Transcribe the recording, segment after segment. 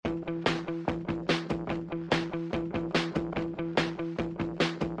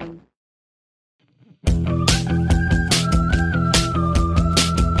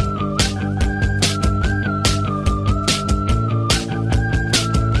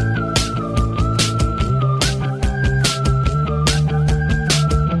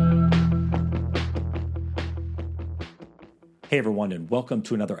Hey everyone, and welcome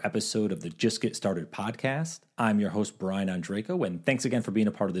to another episode of the Just Get Started podcast. I'm your host, Brian Andreyko, and thanks again for being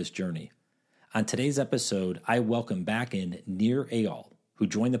a part of this journey. On today's episode, I welcome back in Eyal, who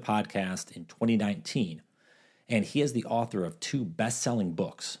joined the podcast in 2019, and he is the author of two best-selling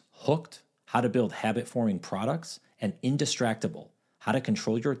books, Hooked, How to Build Habit-Forming Products, and Indistractable, How to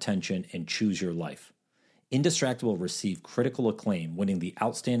Control Your Attention and Choose Your Life. Indistractable received critical acclaim, winning the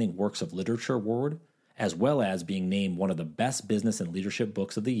Outstanding Works of Literature Award, as well as being named one of the best business and leadership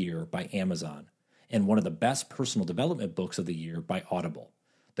books of the year by Amazon, and one of the best personal development books of the year by Audible.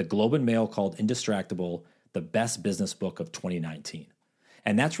 The Globe and Mail called Indistractable the best business book of 2019.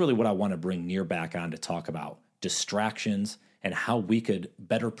 And that's really what I want to bring Nir back on to talk about, distractions and how we could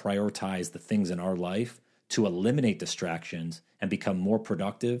better prioritize the things in our life to eliminate distractions and become more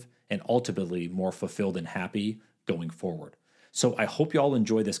productive and ultimately more fulfilled and happy going forward. So I hope you all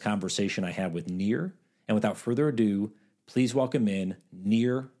enjoy this conversation I had with Nir. And without further ado, please welcome in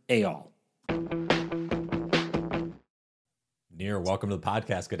Nir Eyal. Nir, welcome to the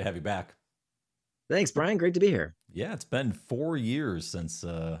podcast. Good to have you back. Thanks, Brian. Great to be here. Yeah, it's been 4 years since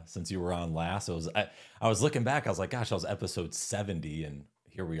you were on last. I was looking back. I was like, gosh, that was episode 70, and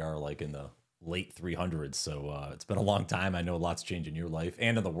here we are, like in the late 300s. So it's been a long time. I know lots changed in your life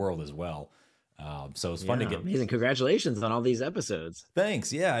and in the world as well. So it's fun to get amazing. Congratulations on all these episodes.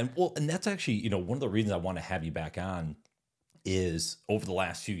 Thanks. Yeah. And that's actually, one of the reasons I want to have you back on is over the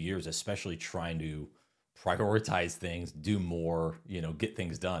last few years, especially trying to prioritize things, do more, get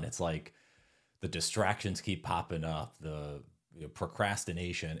things done. It's like the distractions keep popping up, the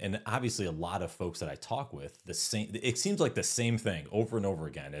procrastination, and obviously a lot of folks that I talk with, it seems like the same thing over and over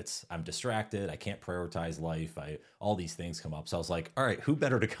again. I'm distracted. I can't prioritize life. All these things come up. So I was like, all right, who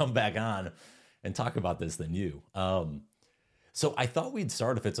better to come back on and talk about this than you? So I thought we'd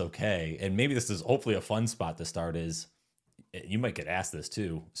start, if it's okay, and maybe this is hopefully a fun spot to start, is you might get asked this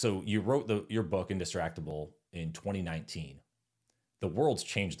too. So you wrote your book Indistractable in 2019. The world's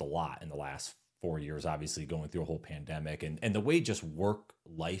changed a lot in the last 4 years, obviously going through a whole pandemic, and the way just work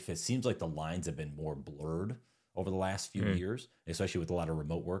life, it seems like the lines have been more blurred over the last few years, especially with a lot of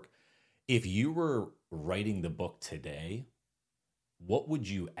remote work. If you were writing the book today, what would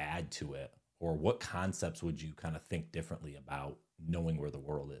you add to it? Or what concepts would you kind of think differently about knowing where the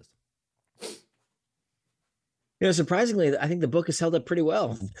world is? Surprisingly, I think the book has held up pretty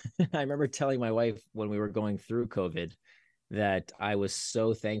well. I remember telling my wife when we were going through COVID that I was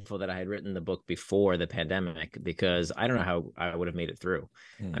so thankful that I had written the book before the pandemic, because I don't know how I would have made it through.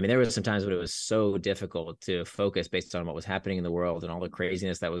 I mean, there was some times when it was so difficult to focus based on what was happening in the world and all the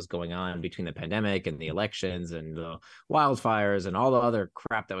craziness that was going on between the pandemic and the elections and the wildfires and all the other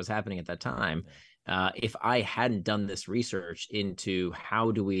crap that was happening at that time. If I hadn't done this research into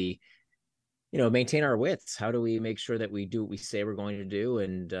how do we maintain our wits? How do we make sure that we do what we say we're going to do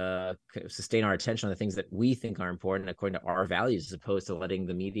and sustain our attention on the things that we think are important according to our values, as opposed to letting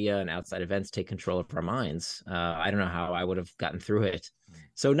the media and outside events take control of our minds? I don't know how I would have gotten through it.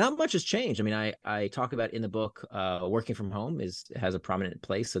 So not much has changed. I mean, I talk about in the book, working from home has a prominent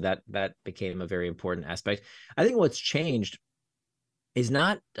place. So that became a very important aspect. I think what's changed is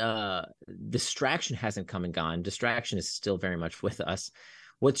not distraction hasn't come and gone. Distraction is still very much with us.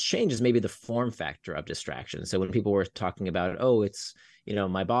 What's changed is maybe the form factor of distraction. So when people were talking about, it's,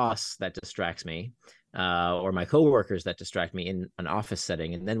 my boss that distracts me, or my coworkers that distract me in an office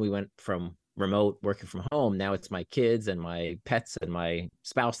setting. And then we went from remote working from home. Now it's my kids and my pets and my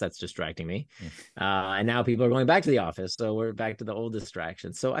spouse that's distracting me. And now people are going back to the office. So we're back to the old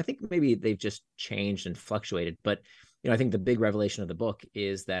distractions. So I think maybe they've just changed and fluctuated. But I think the big revelation of the book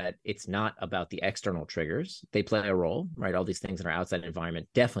is that it's not about the external triggers. They play a role, right? All these things in our outside environment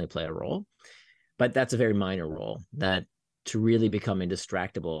definitely play a role, but that's a very minor role. That to really become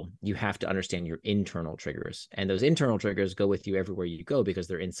indistractable, you have to understand your internal triggers. And those internal triggers go with you everywhere you go because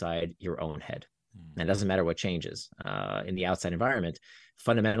they're inside your own head. And it doesn't matter what changes in the outside environment.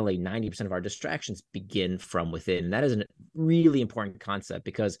 Fundamentally, 90% of our distractions begin from within. And that is a really important concept,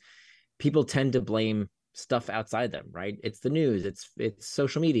 because people tend to blame stuff outside them, right? It's the news, it's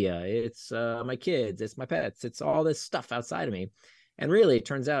social media, it's my kids, it's my pets, it's all this stuff outside of me. And really, it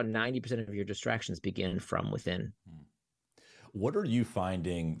turns out 90% of your distractions begin from within. What are you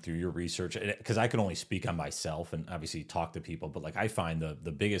finding through your research? Because I can only speak on myself and obviously talk to people, but like I find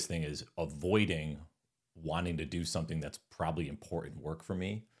the biggest thing is avoiding wanting to do something that's probably important work for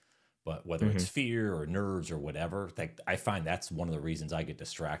me. But whether it's fear or nerves or whatever, I find that's one of the reasons I get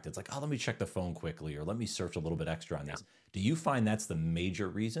distracted. It's like, let me check the phone quickly, or let me search a little bit extra on this. Do you find that's the major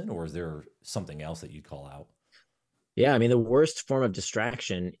reason, or is there something else that you'd call out? Yeah, I mean, the worst form of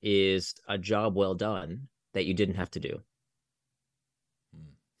distraction is a job well done that you didn't have to do.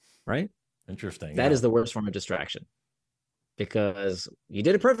 right? Interesting. That Yeah. is the worst form of distraction because you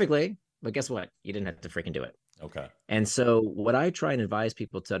did it perfectly, but guess what? You didn't have to freaking do it. Okay. And so, what I try and advise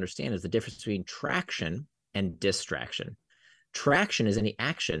people to understand is the difference between traction and distraction. Traction is any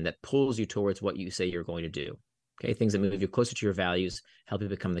action that pulls you towards what you say you're going to do. Okay, things that move you closer to your values, help you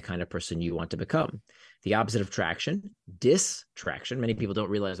become the kind of person you want to become. The opposite of traction, distraction. Many people don't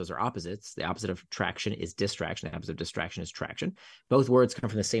realize those are opposites. The opposite of traction is distraction. The opposite of distraction is traction. Both words come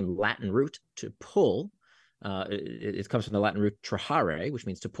from the same Latin root, to pull. It comes from the Latin root trahare, which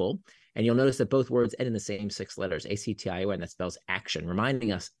means to pull. And you'll notice that both words end in the same 6 letters, A-C-T-I-O-N, that spells action,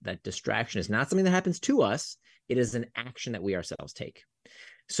 reminding us that distraction is not something that happens to us. It is an action that we ourselves take.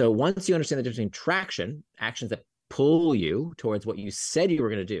 So once you understand the difference between traction, actions that pull you towards what you said you were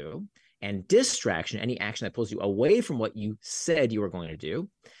going to do, and distraction, any action that pulls you away from what you said you were going to do,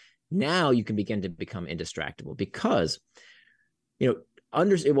 now you can begin to become indistractable. Because, what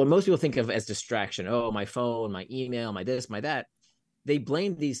most people think of as distraction, oh, my phone, my email, my this, my that, they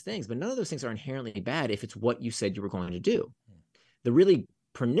blame these things, but none of those things are inherently bad if it's what you said you were going to do. The really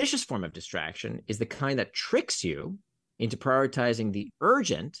pernicious form of distraction is the kind that tricks you into prioritizing the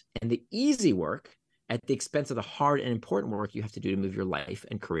urgent and the easy work at the expense of the hard and important work you have to do to move your life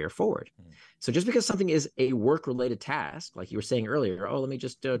and career forward. So just because something is a work-related task, like you were saying earlier, oh, let me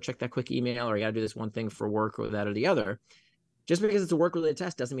just check that quick email, or I got to do this one thing for work, or that or the other. Just because it's a work-related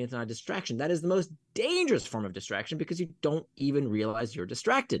task doesn't mean it's not a distraction. That is the most dangerous form of distraction because you don't even realize you're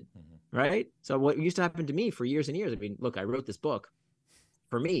distracted, right? So what used to happen to me for years and years, I mean, look, I wrote this book.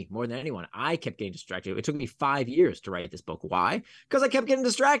 For me, more than anyone, I kept getting distracted. It took me 5 years to write this book. Why? Because I kept getting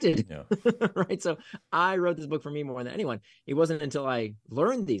distracted. Yeah. Right. So I wrote this book for me more than anyone. It wasn't until I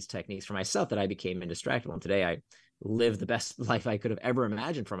learned these techniques for myself that I became indistractable. And today I live the best life I could have ever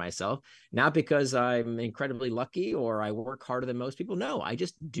imagined for myself. Not because I'm incredibly lucky or I work harder than most people. No, I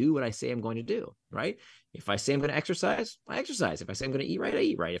just do what I say I'm going to do. Right. If I say I'm going to exercise, I exercise. If I say I'm going to eat right, I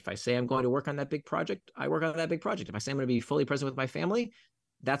eat right. If I say I'm going to work on that big project, I work on that big project. If I say I'm going to be fully present with my family,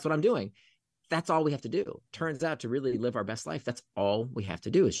 that's what I'm doing. That's all we have to do. Turns out to really live our best life, that's all we have to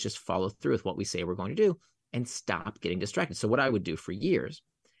do is just follow through with what we say we're going to do and stop getting distracted. So what I would do for years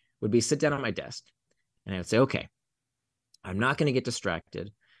would be sit down on my desk and I would say, okay, I'm not going to get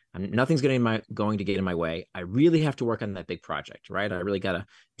distracted. Nothing's going to get in my way. I really have to work on that big project, right? I really got to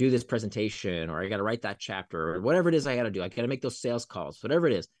do this presentation, or I got to write that chapter, or whatever it is I got to do. I got to make those sales calls, whatever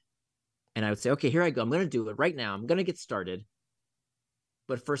it is. And I would say, okay, here I go. I'm going to do it right now. I'm going to get started.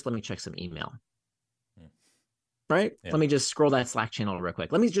 But first, let me check some email. Right? Yeah. Let me just scroll that Slack channel real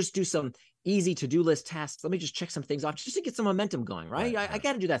quick. Let me just do some easy to-do list tasks. Let me just check some things off just to get some momentum going, right? I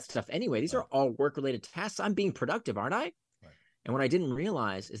got to do that stuff anyway. These are all work-related tasks. I'm being productive, aren't I? Right. And what I didn't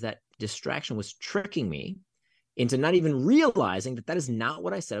realize is that distraction was tricking me into not even realizing that is not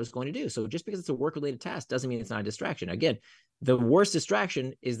what I said I was going to do. So just because it's a work-related task doesn't mean it's not a distraction. Again, the worst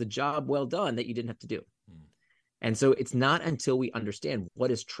distraction is the job well done that you didn't have to do. And so it's not until we understand what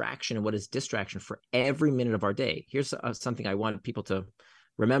is traction and what is distraction for every minute of our day. Here's something I want people to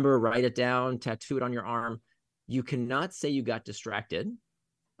remember, write it down, tattoo it on your arm. You cannot say you got distracted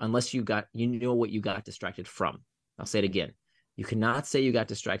unless you know what you got distracted from. I'll say it again. You cannot say you got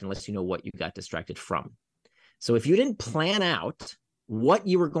distracted unless you know what you got distracted from. So if you didn't plan out what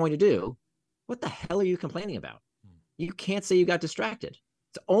you were going to do, what the hell are you complaining about? You can't say you got distracted.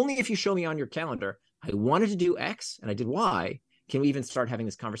 It's only if you show me on your calendar, I wanted to do X and I did Y, can we even start having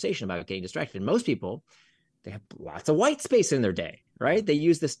this conversation about getting distracted? And most people, they have lots of white space in their day, right? They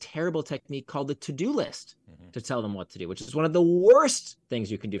use this terrible technique called the to-do list to tell them what to do, which is one of the worst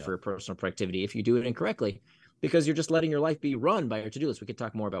things you can do for personal productivity if you do it incorrectly, because you're just letting your life be run by your to-do list. We could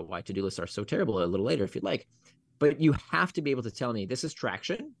talk more about why to-do lists are so terrible a little later if you'd like. But you have to be able to tell me this is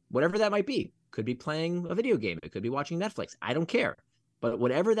traction, whatever that might be. Could be playing a video game. It could be watching Netflix. I don't care. But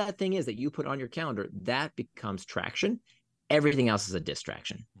whatever that thing is that you put on your calendar, that becomes traction. Everything else is a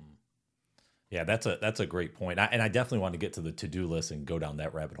distraction. Yeah, that's a great point. And I definitely want to get to the to-do list and go down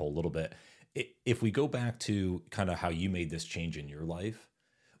that rabbit hole a little bit. If we go back to kind of how you made this change in your life,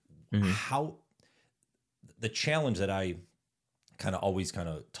 how the challenge that I kind of always kind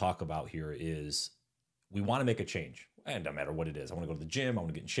of talk about here is we want to make a change. And no matter what it is, I want to go to the gym, I want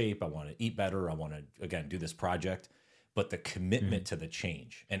to get in shape, I want to eat better, I want to, again, do this project. But the commitment to the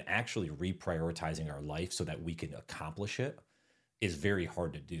change and actually reprioritizing our life so that we can accomplish it is very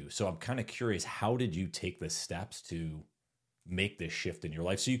hard to do. So I'm kind of curious, how did you take the steps to make this shift in your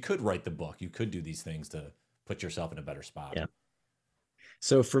life? So you could write the book, you could do these things to put yourself in a better spot. Yeah.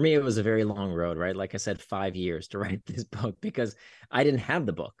 So for me, it was a very long road, right? Like I said, 5 years to write this book because I didn't have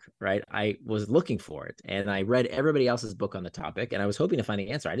the book, right? I was looking for it and I read everybody else's book on the topic and I was hoping to find the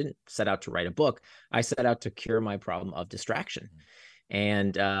answer. I didn't set out to write a book. I set out to cure my problem of distraction.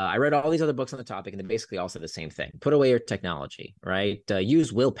 And I read all these other books on the topic, and they basically all said the same thing: put away your technology, right?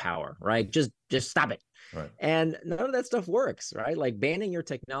 Use willpower, right? Just stop it. Right. And none of that stuff works, right? Like banning your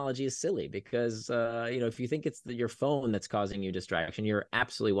technology is silly because if you think it's your phone that's causing you distraction, you're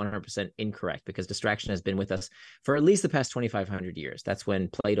absolutely 100% incorrect, because distraction has been with us for at least the past 2,500 years. That's when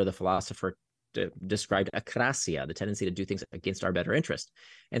Plato, the philosopher, described akrasia, the tendency to do things against our better interest.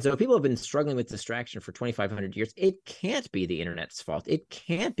 And so people have been struggling with distraction for 2,500 years. It can't be the internet's fault. It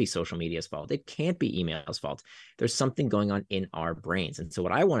can't be social media's fault. It can't be email's fault. There's something going on in our brains. And so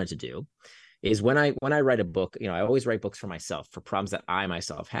what I wanted to do is when I write a book, I always write books for myself, for problems that I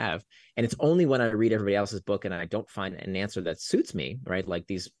myself have. And it's only when I read everybody else's book and I don't find an answer that suits me, right? Like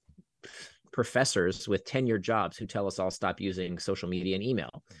these professors with tenure jobs who tell us all stop using social media and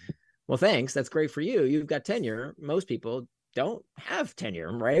email. Well, thanks. That's great for you. You've got tenure. Most people don't have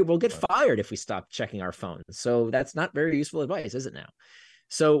tenure, right? We'll get fired if we stop checking our phones. So that's not very useful advice, is it now?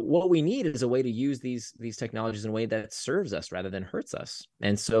 So what we need is a way to use these technologies in a way that serves us rather than hurts us.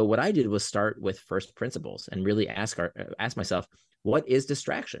 And so what I did was start with first principles and really ask myself, what is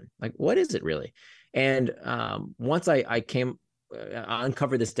distraction? Like, what is it really? And once I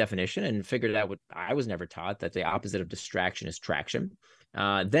uncovered this definition and figured out what I was never taught, that the opposite of distraction is traction.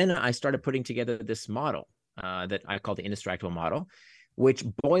 Then I started putting together this model that I call the indistractable model, which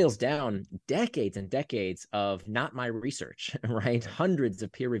boils down decades and decades of not my research, right? Hundreds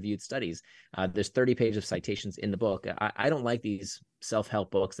of peer-reviewed studies. There's 30 pages of citations in the book. I don't like these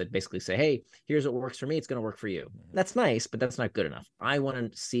self-help books that basically say, hey, here's what works for me. It's going to work for you. That's nice, but that's not good enough. I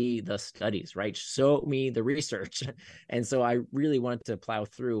want to see the studies, right? Show me the research. And so I really wanted to plow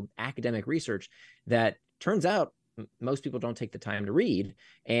through academic research that turns out most people don't take the time to read.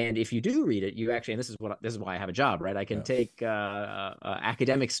 And if you do read it, you actually, and this is why I have a job, right? I can take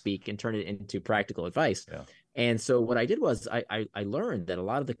academic speak and turn it into practical advice. Yeah. And so what I did was I learned that a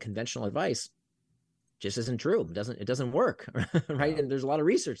lot of the conventional advice just isn't true. It doesn't work, right? Yeah. And there's a lot of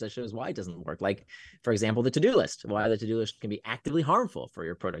research that shows why it doesn't work. Like, for example, the to-do list, why the to-do list can be actively harmful for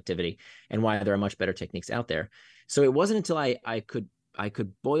your productivity and why there are much better techniques out there. So it wasn't until I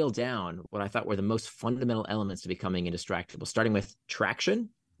could boil down what I thought were the most fundamental elements to becoming indistractable, starting with traction,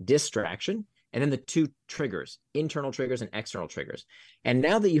 distraction, and then the two triggers, internal triggers and external triggers. And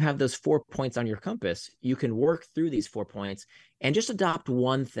now that you have those 4 points on your compass, you can work through these 4 points and just adopt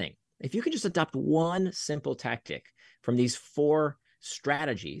one thing. If you can just adopt one simple tactic from these 4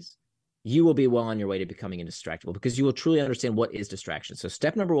 strategies, you will be well on your way to becoming indistractable, because you will truly understand what is distraction. So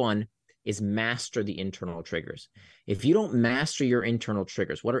step number 1 is master the internal triggers. If you don't master your internal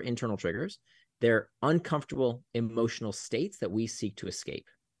triggers, what are internal triggers? They're uncomfortable emotional states that we seek to escape.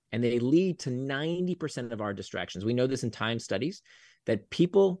 And they lead to 90% of our distractions. We know this in time studies, that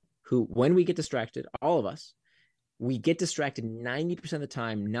people who, when we get distracted, all of us, we get distracted 90% of the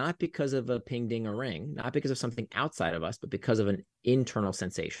time, not because of a ping, ding, or ring, not because of something outside of us, but because of an internal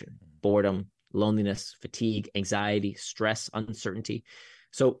sensation: boredom, loneliness, fatigue, anxiety, stress, uncertainty.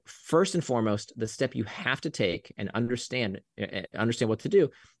 So first and foremost, the step you have to take and understand what to do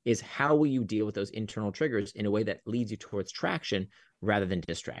is, how will you deal with those internal triggers in a way that leads you towards traction rather than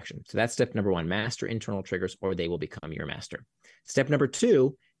distraction? So that's step number 1, master internal triggers, or they will become your master. Step number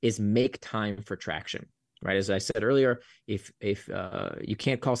 2 is make time for traction. Right, as I said earlier, if you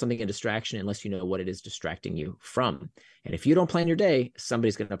can't call something a distraction unless you know what it is distracting you from. And if you don't plan your day,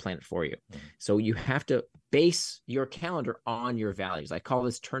 somebody's going to plan it for you. Mm-hmm. So you have to base your calendar on your values. I call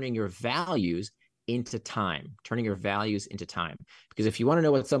this turning your values into time, turning your values into time. Because if you want to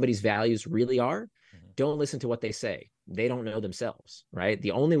know what somebody's values really are, don't listen to what they say. They don't know themselves, right?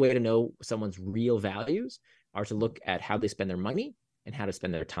 The only way to know someone's real values are to look at how they spend their money and how to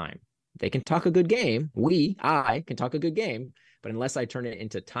spend their time. They can talk a good game. I can talk a good game, but unless I turn it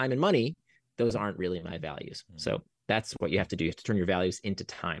into time and money, those aren't really my values. So that's what you have to do. You have to turn your values into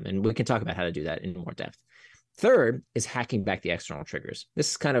time. And we can talk about how to do that in more depth. Third is hacking back the external triggers.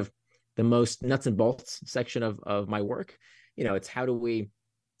 This is kind of the most nuts and bolts section of my work. It's how do we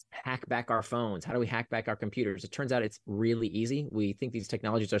hack back our phones? How do we hack back our computers? It turns out it's really easy. We think these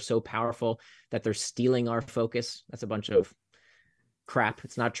technologies are so powerful that they're stealing our focus. That's a bunch of crap.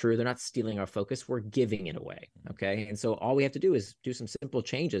 It's not true. They're not stealing our focus. We're giving it away. Okay. And so all we have to do is do some simple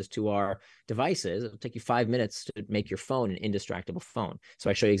changes to our devices. It'll take you 5 minutes to make your phone an indistractable phone. So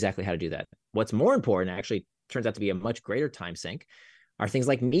I show you exactly how to do that. What's more important, actually turns out to be a much greater time sink, are things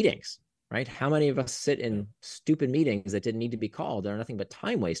like meetings. right? How many of us sit in stupid meetings that didn't need to be called and are nothing but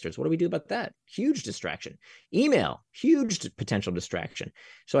time wasters? What do we do about that? Huge distraction. Email, huge potential distraction.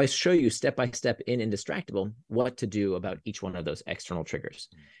 So I show you step by step in Indistractable what to do about each one of those external triggers.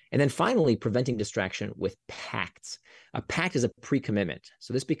 And then finally, preventing distraction with pacts. A pact is a pre-commitment.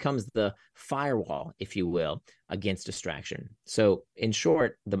 So this becomes the firewall, if you will, against distraction. So in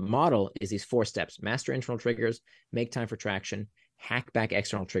short, the model is these 4 steps: master internal triggers, make time for traction, hack back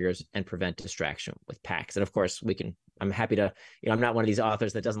external triggers, and prevent distraction with pacts. And of course, I'm happy to, I'm not one of these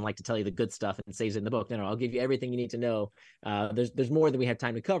authors that doesn't like to tell you the good stuff and says in the book. No, I'll give you everything you need to know. There's more than we have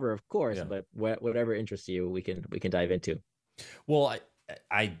time to cover, of course, but whatever interests you, we can dive into. Well,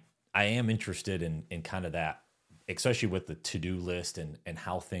 I am interested in kind of that, especially with the to-do list and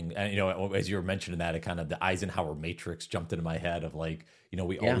how things, and, as you were mentioning that, it kind of the Eisenhower matrix jumped into my head of like,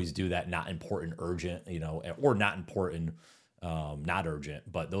 we always do that not important, urgent, or not important, not urgent,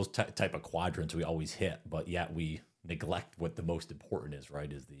 but those type of quadrants we always hit, but yet we neglect what the most important is,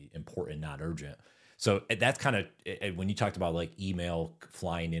 right? Is the important, not urgent. So that's kind of, when you talked about like email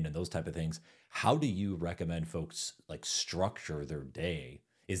flying in and those type of things, how do you recommend folks like structure their day?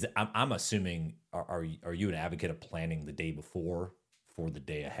 I'm assuming, are you an advocate of planning the day before for the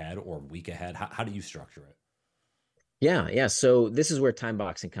day ahead or week ahead? How do you structure it? Yeah. So this is where time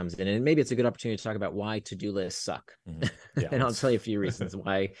boxing comes in, and maybe it's a good opportunity to talk about why to-do lists suck. Mm-hmm. And I'll tell you a few reasons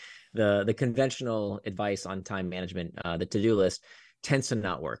why the conventional advice on time management, the to-do list, tends to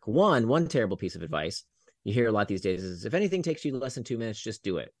not work. One terrible piece of advice you hear a lot these days is, if anything takes you less than 2 minutes, just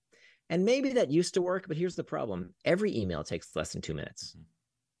do it. And maybe that used to work, but here's the problem: every email takes less than 2 minutes. Mm-hmm.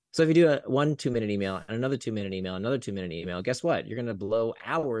 So if you do a 1 2-minute email and another 2-minute email, another 2-minute email, guess what? You're going to blow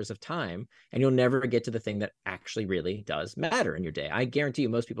hours of time, and you'll never get to the thing that actually really does matter in your day. I guarantee you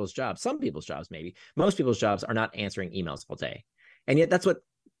most people's jobs, some people's jobs maybe, most people's jobs are not answering emails all day. And yet that's what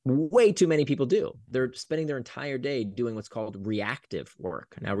way too many people do. They're spending their entire day doing what's called reactive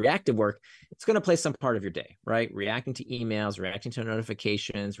work. Now, reactive work, it's going to play some part of your day, right? Reacting to emails, reacting to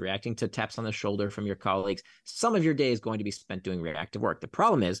notifications, reacting to taps on the shoulder from your colleagues. Some of your day is going to be spent doing reactive work. The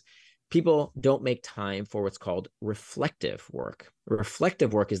problem is people don't make time for what's called reflective work.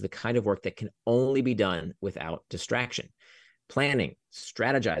 Reflective work is the kind of work that can only be done without distraction. Planning,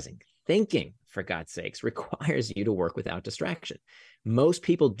 strategizing, thinking, for God's sakes, requires you to work without distraction. Most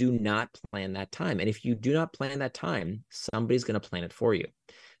people do not plan that time. And if you do not plan that time, somebody's going to plan it for you.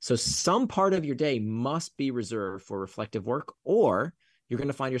 So some part of your day must be reserved for reflective work, or you're going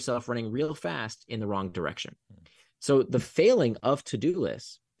to find yourself running real fast in the wrong direction. So the failing of to-do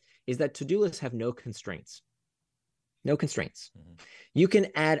lists is that to-do lists have no constraints. No constraints. Mm-hmm. You can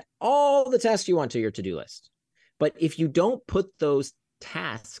add all the tasks you want to your to-do list. But if you don't put those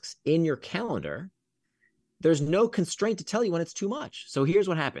tasks in your calendar, there's no constraint to tell you when it's too much. So here's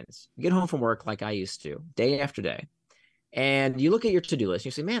what happens. You get home from work like I used to, day after day, and you look at your to-do list and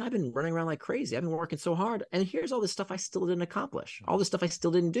you say, man, I've been running around like crazy. I've been working so hard. And here's all this stuff I still didn't accomplish. All this stuff I still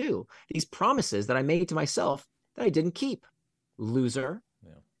didn't do. These promises that I made to myself that I didn't keep. Loser.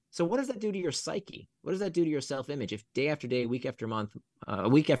 Yeah. So what does that do to your psyche? What does that do to your self-image? If day after day, week after month,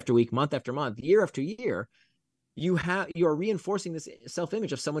 week after week, month after month, year after year, you are reinforcing this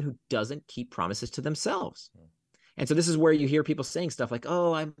self-image of someone who doesn't keep promises to themselves. And so this is where you hear people saying stuff like,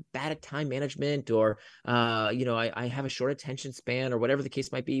 oh, I'm bad at time management, or, I have a short attention span, or whatever the case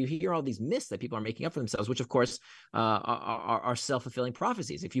might be. You hear all these myths that people are making up for themselves, which of course are self-fulfilling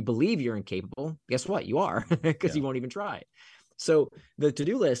prophecies. If you believe you're incapable, guess what? You are, because you won't even try it. So the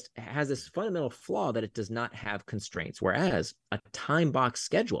to-do list has this fundamental flaw that it does not have constraints, whereas a time box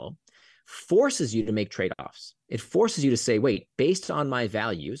schedule forces you to make trade-offs. It forces you to say, wait, based on my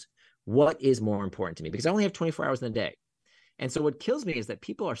values, what is more important to me? Because I only have 24 hours in a day. And so what kills me is that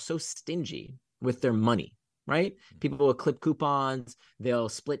people are so stingy with their money, right? People will clip coupons. They'll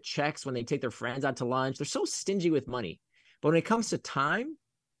split checks when they take their friends out to lunch. They're so stingy with money. But when it comes to time,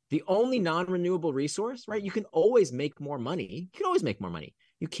 the only non-renewable resource, right? You can always make more money. You can always make more money.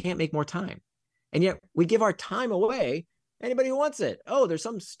 You can't make more time. And yet we give our time away. Anybody who wants it. Oh, there's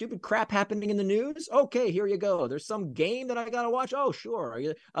some stupid crap happening in the news. Okay, here you go. There's some game that I gotta watch. Oh, sure.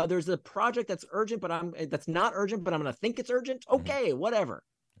 There's a project that's urgent, that's not urgent, but I'm gonna think it's urgent. Okay, whatever.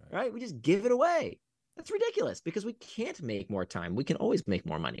 Right? We just give it away. That's ridiculous because we can't make more time. We can always make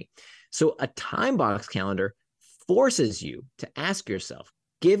more money. So a time box calendar forces you to ask yourself,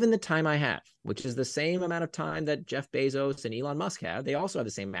 given the time I have, which is the same amount of time that Jeff Bezos and Elon Musk have, they also have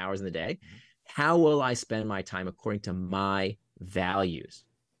the same hours in the day. How will I spend my time according to my values?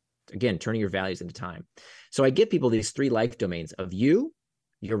 Again, turning your values into time. So I give people these 3 life domains of you,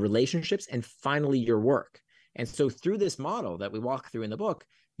 your relationships, and finally your work. And so through this model that we walk through in the book,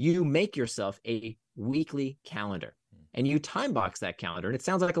 you make yourself a weekly calendar and you time box that calendar. And it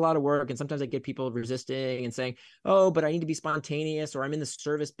sounds like a lot of work. And sometimes I get people resisting and saying, oh, but I need to be spontaneous, or I'm in the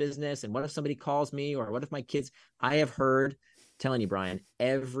service business. And what if somebody calls me, or what if my kids? I have heard, telling you, Brian,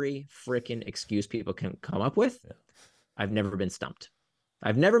 every freaking excuse people can come up with. Yeah. I've never been stumped.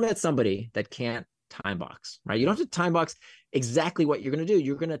 I've never met somebody that can't time box, right? You don't have to time box exactly what you're going to do.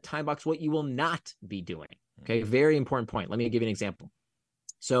 You're going to time box what you will not be doing. Okay. Very important point. Let me give you an example.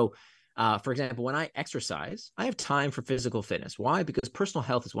 So, for example, when I exercise, I have time for physical fitness. Why? Because personal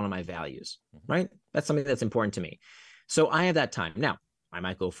health is one of my values, right? That's something that's important to me. So I have that time. Now, I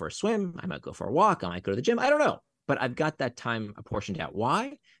might go for a swim. I might go for a walk. I might go to the gym. I don't know. But I've got that time apportioned out.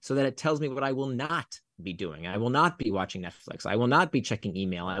 Why? So that it tells me what I will not be doing. I will not be watching Netflix. I will not be checking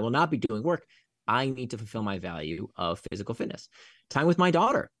email. I will not be doing work. I need to fulfill my value of physical fitness. Time with my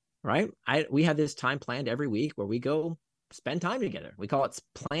daughter, right? We have this time planned every week where we go spend time together. We call it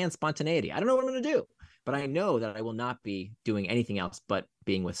planned spontaneity. I don't know what I'm going to do, but I know that I will not be doing anything else but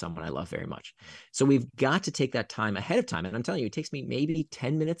being with someone I love very much. So we've got to take that time ahead of time. And I'm telling you, it takes me maybe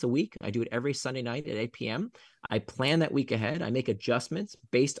 10 minutes a week. I do it every Sunday night at 8 p.m. I plan that week ahead. I make adjustments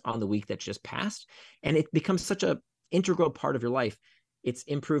based on the week that just passed. And it becomes such an integral part of your life. It's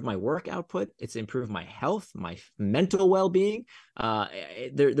improved my work output. It's improved my health, my mental well-being.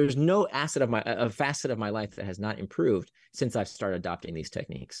 There's no facet of my life that has not improved since I've started adopting these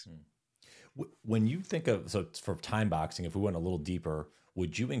techniques. When you think of, so for time boxing, if we went a little deeper,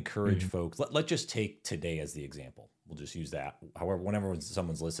 would you encourage folks, let's just take today as the example. We'll just use that. However, whenever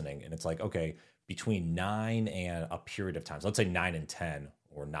someone's listening and it's like, okay, between 9 and a period of time, so let's say 9 and 10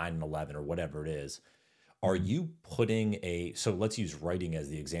 or 9 and 11 or whatever it is, are you putting so let's use writing as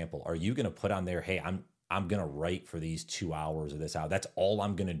the example. Are you going to put on there, hey, I'm going to write for these 2 hours or this hour. That's all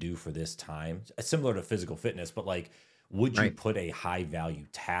I'm going to do for this time. Similar to physical fitness, but like, would you put a high value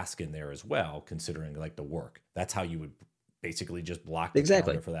task in there as well, considering like the work? That's how you would basically just block the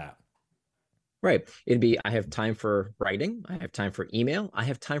calendar for that. Right. It'd be, I have time for writing. I have time for email. I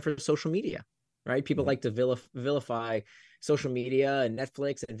have time for social media, right? People like to vilify social media and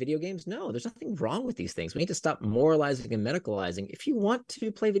Netflix and video games. No, there's nothing wrong with these things. We need to stop moralizing and medicalizing. If you want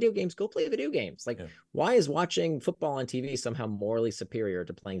to play video games, go play video games. Like, why is watching football on TV somehow morally superior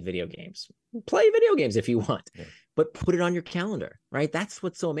to playing video games? Play video games if you want, but put it on your calendar, right? That's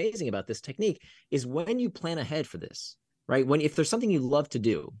what's so amazing about this technique is when you plan ahead for this, right? If there's something you love to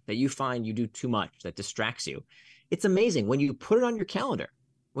do that you find you do too much that distracts you, it's amazing when you put it on your calendar,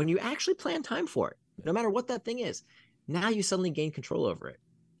 when you actually plan time for it, no matter what that thing is. Now you suddenly gain control over it,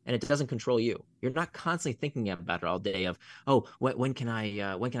 and it doesn't control you. You're not constantly thinking about it all day of, oh, when can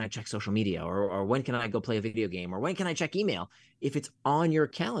I check social media, or when can I go play a video game, or when can I check email? If it's on your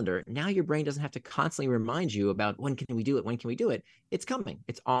calendar, now your brain doesn't have to constantly remind you about when can we do it, when can we do it. It's coming.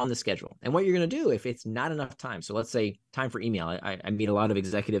 It's on the schedule. And what you're going to do if it's not enough time, so let's say time for email. I meet a lot of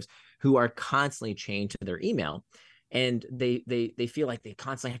executives who are constantly chained to their email, and they feel like they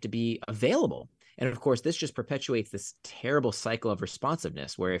constantly have to be available. And of course, this just perpetuates this terrible cycle of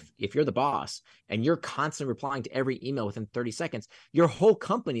responsiveness where if you're the boss and you're constantly replying to every email within 30 seconds, your whole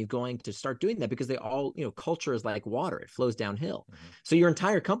company is going to start doing that because they all, culture is like water. It flows downhill. So your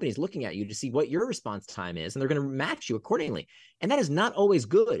entire company is looking at you to see what your response time is, and they're going to match you accordingly. And that is not always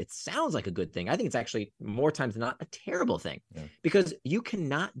good. It sounds like a good thing. I think it's actually more times than not a terrible thing because you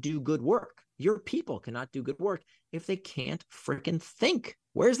cannot do good work. Your people cannot do good work if they can't freaking think.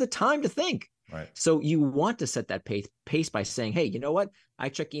 Where's the time to think? Right. So you want to set that pace by saying, hey, you know what? I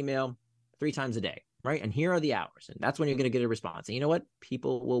check email 3 times a day, right? And here are the hours. And that's when you're going to get a response. And you know what?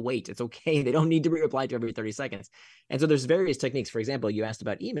 People will wait. It's okay. They don't need to be replied to every 30 seconds. And so there's various techniques. For example, you asked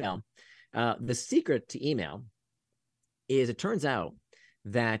about email. The secret to email is it turns out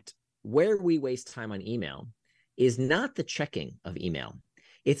that where we waste time on email is not the checking of email.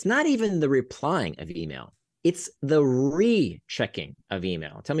 It's not even the replying of email. It's the rechecking of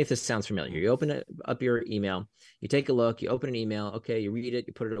email. Tell me if this sounds familiar. You open up your email, you take a look, you open an email, okay, you read it,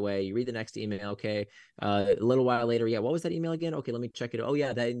 you put it away, you read the next email, okay, a little while later, yeah, what was that email again? Okay, let me check it. Oh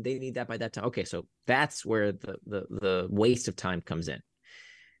yeah, they need that by that time. Okay, so that's where the waste of time comes in.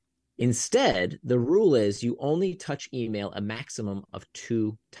 Instead, the rule is you only touch email a maximum of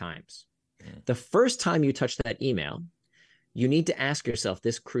 2 times. The first time you touch that email, you need to ask yourself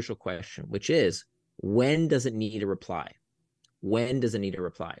this crucial question, which is, when does it need a reply? When does it need a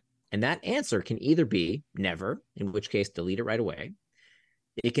reply? And that answer can either be never, in which case delete it right away.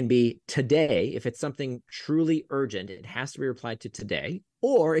 It can be today. If it's something truly urgent, it has to be replied to today,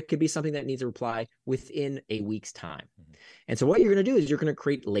 or it could be something that needs a reply within a week's time. And so what you're going to do is you're going to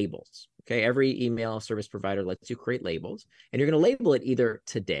create labels. Okay. Every email service provider lets you create labels, and you're going to label it either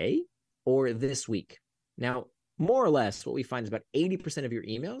today or this week. Now, more or less, what we find is about 80% of your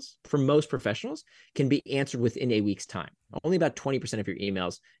emails for most professionals can be answered within a week's time. Only about 20% of your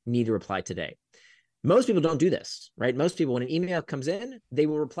emails need to reply today. Most people don't do this, right? Most people, when an email comes in, they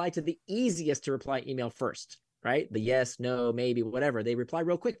will reply to the easiest to reply email first, right? The yes, no, maybe, whatever. They reply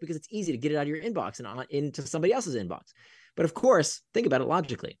real quick because it's easy to get it out of your inbox and on into somebody else's inbox. But of course, think about it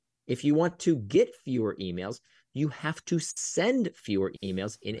logically. If you want to get fewer emails, you have to send fewer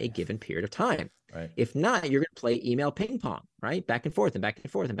emails in a given period of time. Right. If not, you're going to play email ping pong, right? Back and forth and back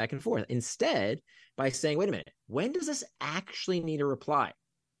and forth and back and forth. Instead, by saying, wait a minute, when does this actually need a reply?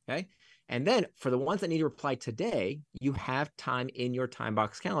 Okay. And then for the ones that need to reply today, you have time in your time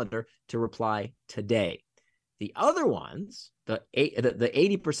box calendar to reply today. The other ones, the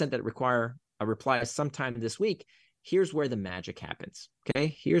 80% that require a reply sometime this week, here's where the magic happens.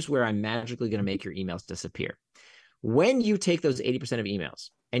 Okay. Here's where I'm magically going to make your emails disappear. When you take those 80% of emails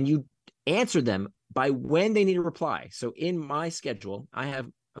and you answer them by when they need a reply. So in my schedule, I have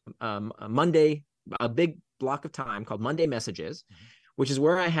a Monday, a big block of time called Monday messages, which is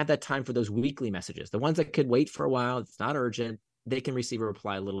where I have that time for those weekly messages. The ones that could wait for a while, it's not urgent, they can receive a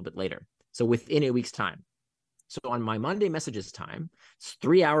reply a little bit later. So within a week's time. So on my Monday messages time, it's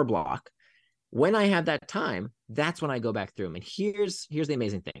 3-hour block. When I have that time, that's when I go back through them. And here's the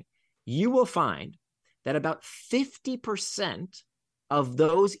amazing thing. You will find that about 50% of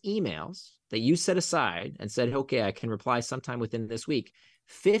those emails that you set aside and said, okay, I can reply sometime within this week,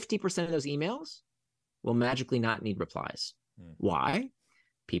 50% of those emails will magically not need replies. Why?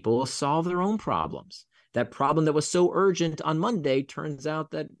 People will solve their own problems. That problem that was so urgent on Monday turns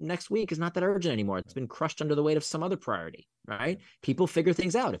out that next week is not that urgent anymore. It's been crushed under the weight of some other priority, right? People figure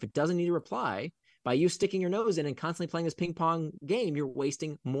things out. If it doesn't need a reply, by you sticking your nose in and constantly playing this ping pong game, you're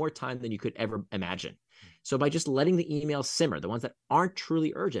wasting more time than you could ever imagine. So by just letting the emails simmer, the ones that aren't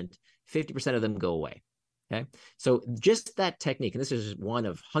truly urgent, 50% of them go away. Okay. So just that technique, and this is one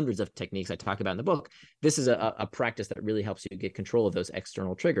of hundreds of techniques I talk about in the book. This is a practice that really helps you get control of those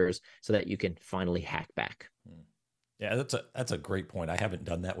external triggers so that you can finally hack back. Yeah, that's a great point. I haven't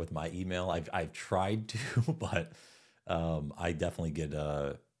done that with my email. I've tried to, but I definitely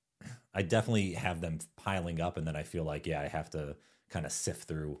have them piling up, and then I feel like, I have to kind of sift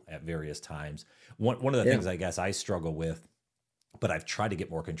through at various times. One of the things I guess I struggle with, but I've tried to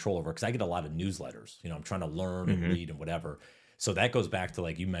get more control over, because I get a lot of newsletters. I'm trying to learn and read and whatever. So that goes back to,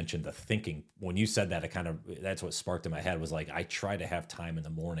 like you mentioned, the thinking. When you said that, that's what sparked in my head, was like, I try to have time in the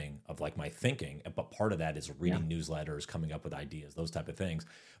morning of like my thinking, but part of that is reading newsletters, coming up with ideas, those type of things.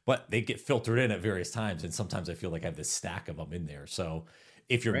 But they get filtered in at various times, and sometimes I feel like I have this stack of them in there. So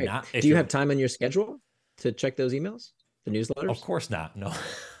if you're not, do you have time on your schedule to check those emails, the newsletters? Of course not. No.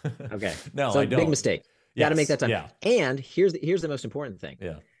 Okay. No, so I don't. Big mistake. Got to make that time. Yeah. And here's the most important thing.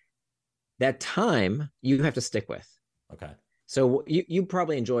 Yeah. That time you have to stick with. Okay. So you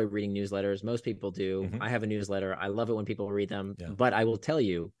probably enjoy reading newsletters. Most people do. I have a newsletter. I love it when people read them. Yeah. But I will tell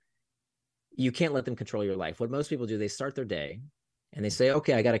you, you can't let them control your life. What most people do, they start their day and they say,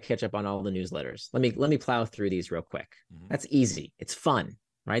 okay, I got to catch up on all the newsletters. Let me plow through these real quick. That's easy. It's fun,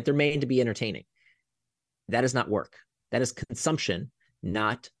 right? They're made to be entertaining. That is not work. That is consumption,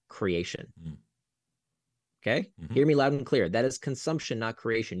 not creation. Okay? Hear me loud and clear. That is consumption, not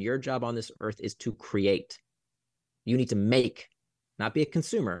creation. Your job on this earth is to create. You need to make, not be a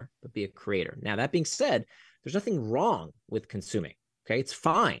consumer, but be a creator. Now, that being said, there's nothing wrong with consuming. Okay? It's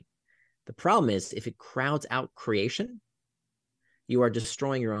fine. The problem is if it crowds out creation, you are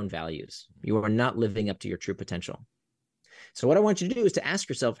destroying your own values. You are not living up to your true potential. So what I want you to do is to ask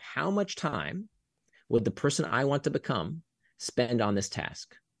yourself, how much time would the person I want to become spend on this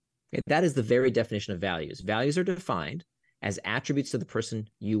task? Okay, that is the very definition of values. Values are defined as attributes of the person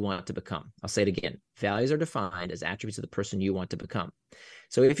you want to become. I'll say it again. Values are defined as attributes of the person you want to become.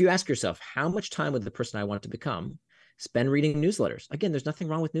 So if you ask yourself, how much time would the person I want to become spend reading newsletters? Again, there's nothing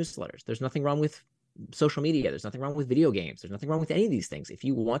wrong with newsletters. There's nothing wrong with social media. There's nothing wrong with video games. There's nothing wrong with any of these things. If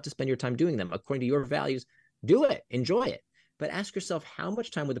you want to spend your time doing them according to your values, do it. Enjoy it. But ask yourself, how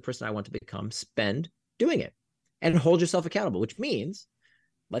much time would the person I want to become spend doing it? And hold yourself accountable, which means,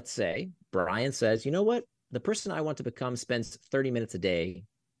 let's say Brian says, you know what? The person I want to become spends 30 minutes a day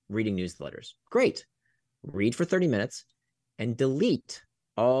reading newsletters. Great. Read for 30 minutes and delete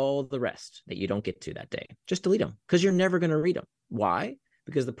all the rest that you don't get to that day. Just delete them, because you're never going to read them. Why?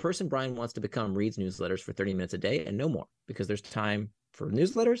 Because the person Brian wants to become reads newsletters for 30 minutes a day and no more, because there's time for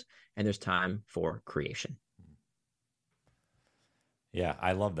newsletters and there's time for creation. Yeah,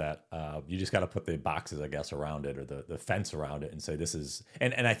 I love that. You just got to put the boxes, I guess, around it, or the fence around it, and say this is.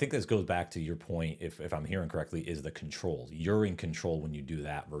 And I think this goes back to your point, if I'm hearing correctly, is the control. You're in control when you do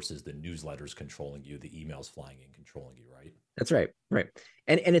that versus the newsletters controlling you, the emails flying in controlling you, right? That's right. Right.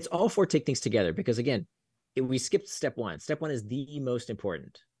 And it's all four take things together because again, we skipped step one. Step one is the most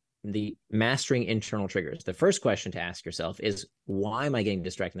important, the mastering internal triggers. The first question to ask yourself is, why am I getting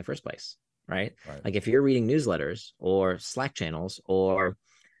distracted in the first place? Right. Like if you're reading newsletters or Slack channels or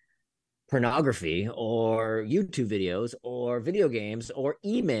pornography or YouTube videos or video games or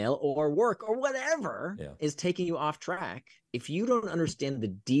email or work or whatever is taking you off track, if you don't understand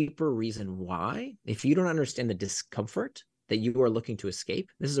the deeper reason why, if you don't understand the discomfort that you are looking to escape,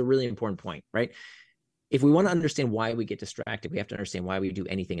 this is a really important point, right? If we want to understand why we get distracted, we have to understand why we do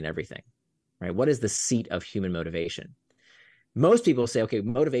anything and everything, right? What is the seat of human motivation? Most people say, okay,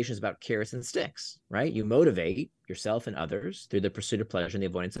 motivation is about carrots and sticks, right? You motivate yourself and others through the pursuit of pleasure and the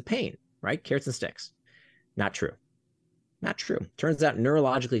avoidance of pain, right? Carrots and sticks. Not true. Not true. Turns out,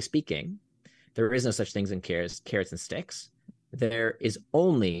 neurologically speaking, there is no such things in carrots and sticks. There is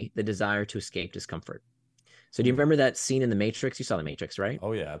only the desire to escape discomfort. So do you remember that scene in The Matrix? You saw The Matrix, right?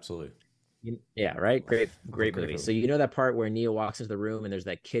 Oh, yeah, absolutely. Yeah, right? Great movie. So you know that part where Neo walks into the room and there's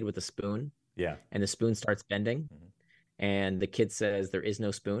that kid with the spoon? Yeah. And the spoon starts bending? And the kid says, there is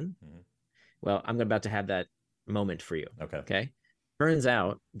no spoon. Well, I'm about to have that moment for you. Okay. Turns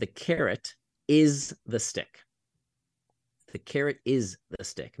out the carrot is the stick. The carrot is the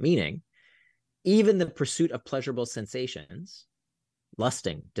stick, meaning even the pursuit of pleasurable sensations,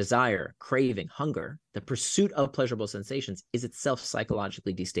 lusting, desire, craving, hunger, the pursuit of pleasurable sensations is itself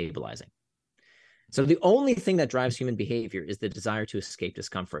psychologically destabilizing. So the only thing that drives human behavior is the desire to escape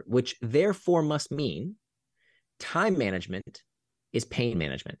discomfort, which therefore must mean time management is pain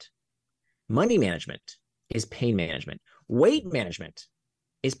management. Money management is pain management. Weight management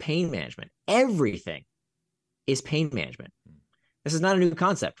is pain management. Everything is pain management. This is not a new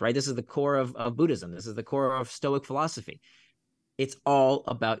concept, right? This is the core of Buddhism. This is the core of Stoic philosophy. It's all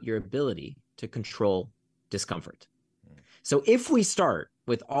about your ability to control discomfort. So if we start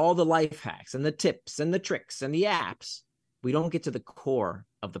with all the life hacks and the tips and the tricks and the apps, we don't get to the core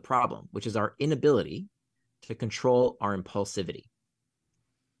of the problem, which is our inability to control our impulsivity,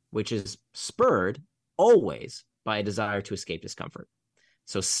 which is spurred always by a desire to escape discomfort.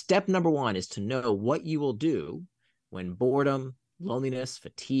 So step number one is to know what you will do when boredom, loneliness,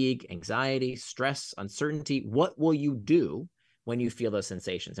 fatigue, anxiety, stress, uncertainty, what will you do when you feel those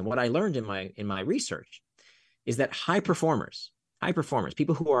sensations? And what I learned in my research is that high performers,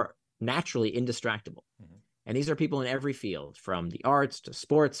 people who are naturally indistractable, and these are people in every field, from the arts to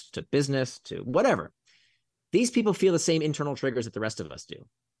sports to business to whatever, these people feel the same internal triggers that the rest of us do.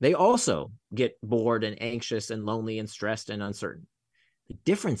 They also get bored and anxious and lonely and stressed and uncertain. The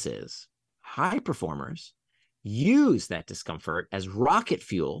difference is high performers use that discomfort as rocket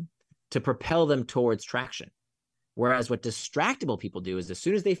fuel to propel them towards traction. Whereas what distractible people do is as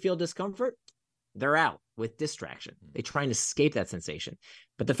soon as they feel discomfort, they're out with distraction. They try and escape that sensation.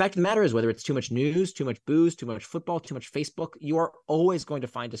 But the fact of the matter is, whether it's too much news, too much booze, too much football, too much Facebook, you are always going to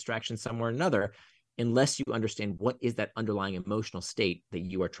find distraction somewhere or another, unless you understand what is that underlying emotional state that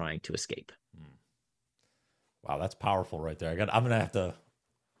you are trying to escape. Wow, that's powerful right there. I'm going to have to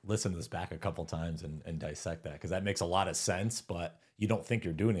listen to this back a couple times and dissect that, because that makes a lot of sense, but you don't think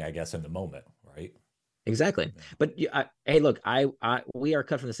you're doing it, I guess, in the moment, right? Exactly. Yeah. But hey, look, we are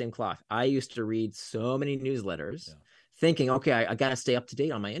cut from the same cloth. I used to read so many newsletters thinking, okay, I got to stay up to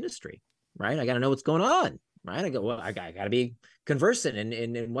date on my industry, right? I got to know what's going on, right? I go, well, I got to be conversant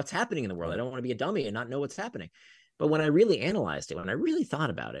in what's happening in the world. I don't want to be a dummy and not know what's happening. But when I really analyzed it, when I really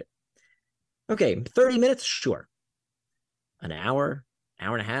thought about it, okay, 30 minutes, sure. An hour,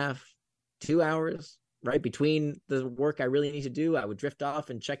 hour and a half, 2 hours, right? Between the work I really need to do, I would drift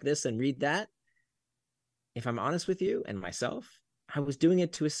off and check this and read that. If I'm honest with you and myself, I was doing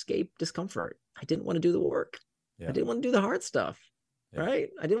it to escape discomfort. I didn't want to do the work. Yeah. I didn't want to do the hard stuff, right?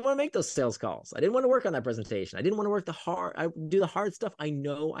 I didn't want to make those sales calls. I didn't want to work on that presentation. I didn't want to do the hard stuff I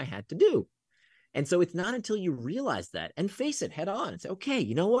know I had to do. And so it's not until you realize that and face it head on and say, okay,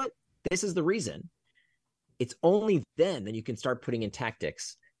 you know what? This is the reason. It's only then that you can start putting in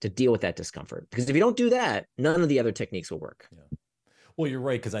tactics to deal with that discomfort. Because if you don't do that, none of the other techniques will work. Yeah. Well, you're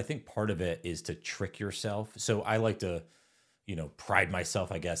right, because I think part of it is to trick yourself. So I like to, pride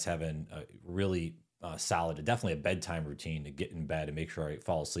myself, I guess, having a really solid, definitely a bedtime routine to get in bed and make sure I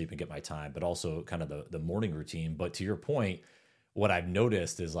fall asleep and get my time, but also kind of the morning routine. But to your point, what I've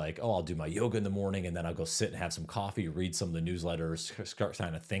noticed is like, I'll do my yoga in the morning and then I'll go sit and have some coffee, read some of the newsletters, start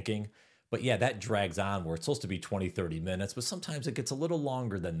kind of thinking. But yeah, that drags on where it's supposed to be 20, 30 minutes, but sometimes it gets a little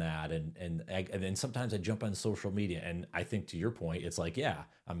longer than that. And then sometimes I jump on social media. And I think to your point, it's like, yeah,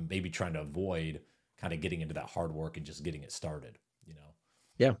 I'm maybe trying to avoid kind of getting into that hard work and just getting it started, you know?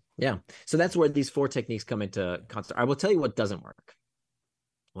 Yeah. Yeah. So that's where these 4 techniques come into concert. I will tell you what doesn't work.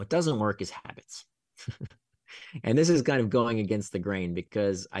 What doesn't work is habits. And this is kind of going against the grain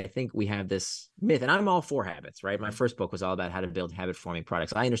because I think we have this myth, and I'm all for habits, right? My first book was all about how to build habit forming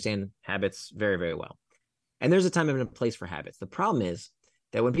products. I understand habits very, very well. And there's a time and a place for habits. The problem is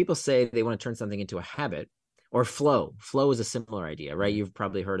that when people say they want to turn something into a habit, or flow is a similar idea, right? You've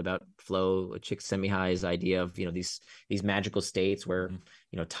probably heard about flow, Csikszentmihalyi's idea of, these magical states where,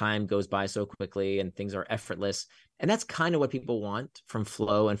 time goes by so quickly and things are effortless. And that's kind of what people want from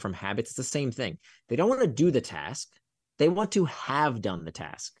flow and from habits. It's the same thing. They don't want to do the task. They want to have done the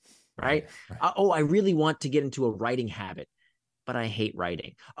task, right? Right. Oh, I really want to get into a writing habit, but I hate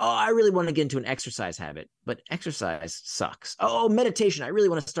writing. Oh, I really want to get into an exercise habit, but exercise sucks. Oh, meditation. I really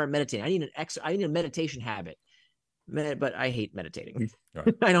want to start meditating. I need a meditation habit, but I hate meditating.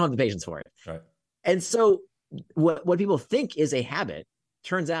 Right. I don't have the patience for it. Right. And so what people think is a habit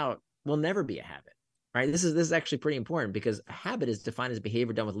turns out will never be a habit, right? This is actually pretty important because a habit is defined as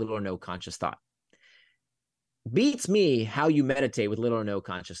behavior done with little or no conscious thought. Beats me how you meditate with little or no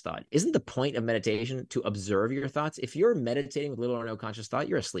conscious thought. Isn't the point of meditation to observe your thoughts? If you're meditating with little or no conscious thought,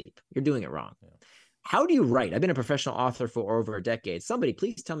 you're asleep. You're doing it wrong. Yeah. How do you write? I've been a professional author for over a decade. Somebody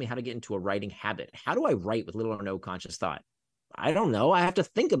please tell me how to get into a writing habit. How do I write with little or no conscious thought? I don't know. I have to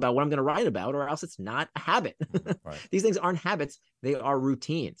think about what I'm going to write about, or else it's not a habit. Right. These things aren't habits. They are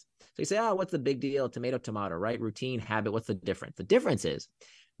routines. So you say, what's the big deal? Tomato, right? Routine, habit. What's the difference? The difference is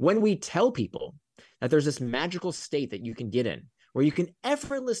when we tell people that there's this magical state that you can get in where you can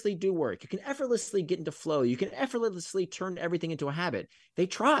effortlessly do work, you can effortlessly get into flow, you can effortlessly turn everything into a habit. They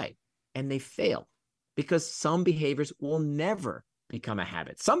try and they fail because some behaviors will never become a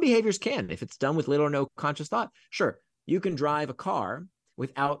habit. Some behaviors can, if it's done with little or no conscious thought. Sure, you can drive a car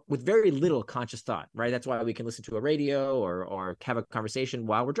with very little conscious thought, right? That's why we can listen to a radio or have a conversation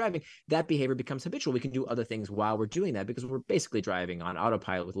while we're driving. That behavior becomes habitual. We can do other things while we're doing that because we're basically driving on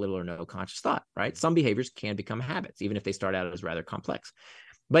autopilot with little or no conscious thought, right? Some behaviors can become habits, even if they start out as rather complex.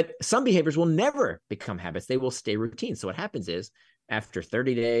 But some behaviors will never become habits. They will stay routine. So what happens is after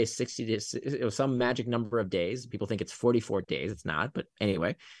 30 days, 60 days, some magic number of days, people think it's 44 days. It's not. But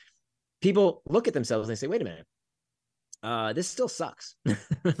anyway, people look at themselves and they say, wait a minute. This still sucks,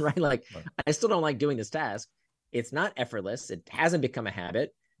 right? Like, right. I still don't like doing this task. It's not effortless. It hasn't become a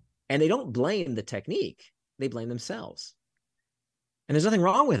habit. And they don't blame the technique. They blame themselves. And there's nothing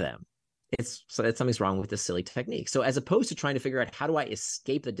wrong with them. It's something's wrong with this silly technique. So as opposed to trying to figure out how do I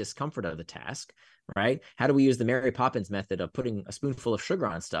escape the discomfort of the task, right? How do we use the Mary Poppins method of putting a spoonful of sugar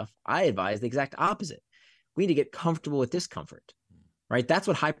on stuff? I advise the exact opposite. We need to get comfortable with discomfort, right? That's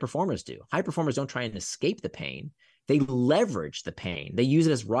what high performers do. High performers don't try and escape the pain. They leverage the pain. They use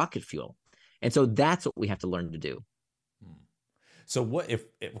it as rocket fuel. And so that's what we have to learn to do. So what if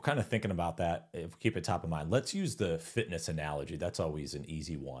we're kind of thinking about that, if we keep it top of mind, let's use the fitness analogy. That's always an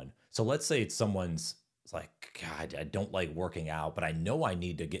easy one. So let's say it's like, God, I don't like working out, but I know I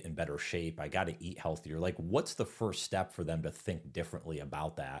need to get in better shape. I got to eat healthier. Like, what's the first step for them to think differently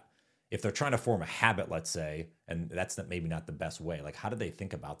about that? If they're trying to form a habit, let's say, and that's maybe not the best way, like how do they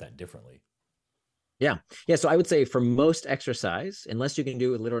think about that differently? Yeah. So I would say for most exercise, unless you can do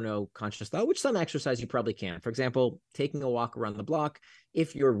it with little or no conscious thought, which some exercise you probably can. For example, taking a walk around the block,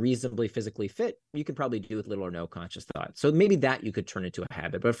 if you're reasonably physically fit, you can probably do with little or no conscious thought. So maybe that you could turn into a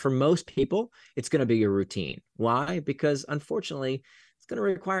habit. But for most people, it's going to be a routine. Why? Because unfortunately, it's going to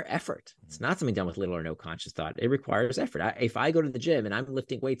require effort. It's not something done with little or no conscious thought. It requires effort. If I go to the gym and I'm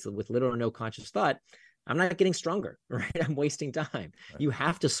lifting weights with little or no conscious thought, I'm not getting stronger, right? I'm wasting time. Right. You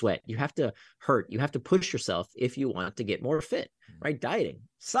have to sweat. You have to hurt. You have to push yourself if you want to get more fit, right? Dieting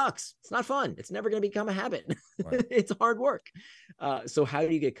sucks. It's not fun. It's never going to become a habit. Right. It's hard work. So how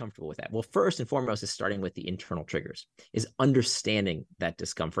do you get comfortable with that? Well, first and foremost is starting with the internal triggers, is understanding that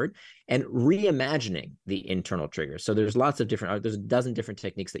discomfort and reimagining the internal triggers. So there's there's a dozen different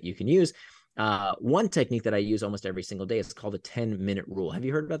techniques that you can use. One technique that I use almost every single day is called the 10-minute rule. Have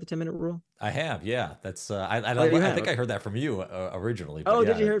you heard about the 10-minute rule? I have. Yeah. That's, I think I heard that from you originally. Oh,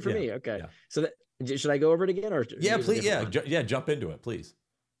 did you hear it from me? Okay. Yeah. So should I go over it again or? Yeah, please. Yeah. Jump into it, please.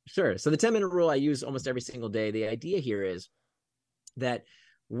 Sure. So the 10-minute rule I use almost every single day. The idea here is that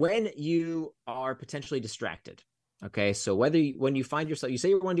when you are potentially distracted, okay, so when you find yourself, you say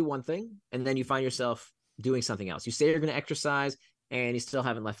you're going to do one thing and then you find yourself doing something else. You say you're going to exercise and you still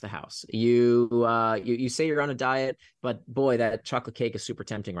haven't left the house. You say you're on a diet, but boy, that chocolate cake is super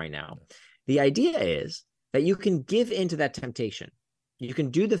tempting right now. The idea is that you can give into that temptation. You can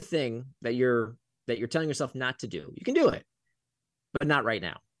do the thing that you're telling yourself not to do. You can do it, but not right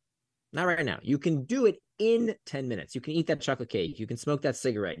now. Not right now. You can do it in 10 minutes. You can eat that chocolate cake. You can smoke that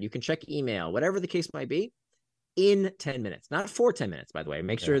cigarette. You can check email, whatever the case might be, in 10 minutes. Not for 10 minutes, by the way.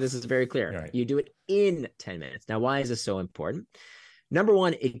 Make sure this is very clear. Right. You do it in 10 minutes. Now, why is this so important? Number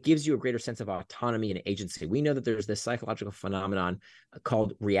one, it gives you a greater sense of autonomy and agency. We know that there's this psychological phenomenon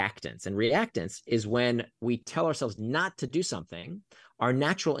called reactance. And reactance is when we tell ourselves not to do something, our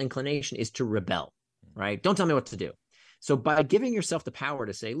natural inclination is to rebel, right? Don't tell me what to do. So by giving yourself the power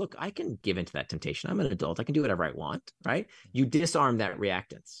to say, look, I can give into that temptation. I'm an adult. I can do whatever I want, right? You disarm that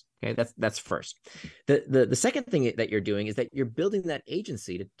reactance. Okay, that's first. The second thing that you're doing is that you're building that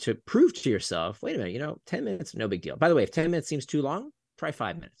agency to prove to yourself, wait a minute, 10 minutes, no big deal. By the way, if 10 minutes seems too long, try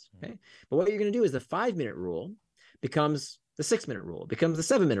 5 minutes. Okay. But what you're going to do is the 5-minute rule becomes the 6-minute rule, becomes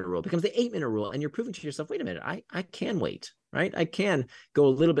the 7-minute rule, becomes the 8-minute rule. And you're proving to yourself, wait a minute, I can wait, right? I can go a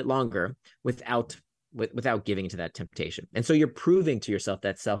little bit longer without giving into that temptation. And so you're proving to yourself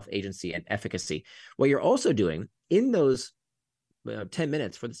that self-agency and efficacy. What you're also doing in those 10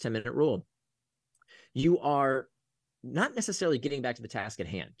 minutes for this 10-minute rule, you are not necessarily getting back to the task at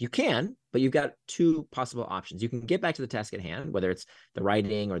hand. You can, but you've got two possible options. You can get back to the task at hand, whether it's the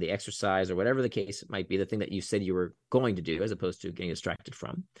writing or the exercise or whatever the case might be, the thing that you said you were going to do as opposed to getting distracted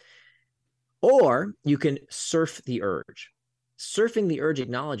from. Or you can surf the urge. Surfing the urge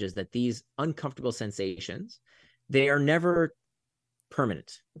acknowledges that these uncomfortable sensations, they are never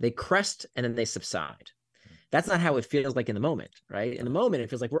permanent. They crest and then they subside. That's not how it feels like in the moment, right? In the moment, it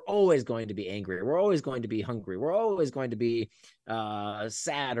feels like we're always going to be angry. We're always going to be hungry. We're always going to be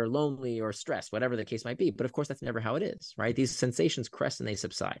sad or lonely or stressed, whatever the case might be. But of course, that's never how it is, right? These sensations crest and they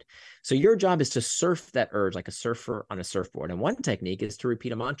subside. So your job is to surf that urge like a surfer on a surfboard. And one technique is to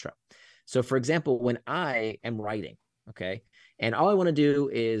repeat a mantra. So for example, when I am writing, okay, and all I want to do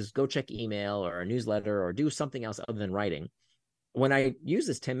is go check email or a newsletter or do something else other than writing, when I use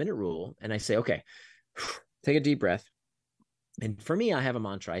this 10-minute rule and I say, okay, take a deep breath. And for me, I have a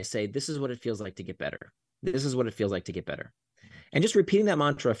mantra. I say, this is what it feels like to get better. This is what it feels like to get better. And just repeating that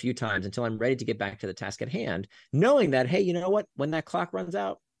mantra a few times until I'm ready to get back to the task at hand, knowing that, hey, you know what? When that clock runs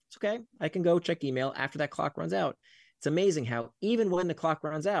out, it's okay. I can go check email after that clock runs out. It's amazing how even when the clock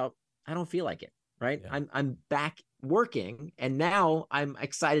runs out, I don't feel like it, right? Yeah. I'm back working and now I'm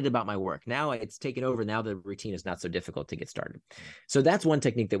excited about my work. Now it's taken over. Now the routine is not so difficult to get started. So that's one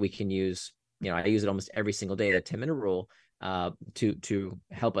technique that we can use. I use it almost every single day, that 10-minute rule, to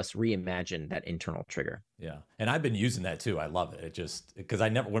help us reimagine that internal trigger. Yeah. And I've been using that too. I love it. It just, because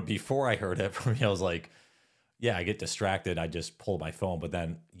before I heard it from you, I was like, yeah, I get distracted. I just pull my phone, but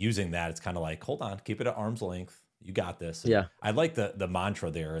then using that, it's kind of like, hold on, keep it at arm's length. You got this. And yeah. I like the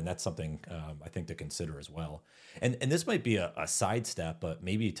mantra there. And that's something I think to consider as well. And this might be a sidestep, but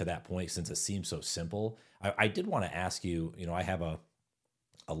maybe to that point, since it seems so simple, I did want to ask you, I have a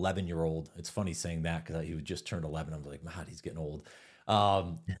 11-year-old. It's funny saying that because he just turned 11. I'm like, man, he's getting old.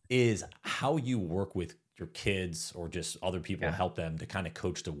 Is how you work with your kids or just other people help them to kind of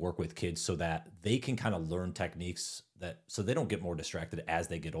coach to work with kids so that they can kind of learn techniques so they don't get more distracted as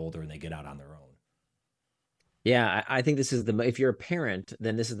they get older and they get out on their own. Yeah, I think this is if you're a parent,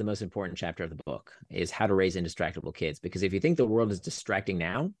 then this is the most important chapter of the book, is how to raise indistractable kids. Because if you think the world is distracting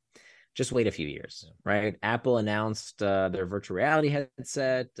now, just wait a few years, right? Apple announced their virtual reality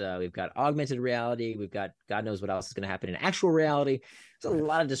headset. We've got augmented reality. We've got God knows what else is going to happen in actual reality. There's a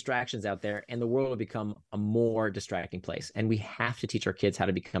lot of distractions out there, and the world will become a more distracting place. And we have to teach our kids how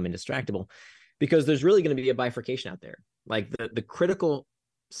to become indistractable, because there's really going to be a bifurcation out there. Like the critical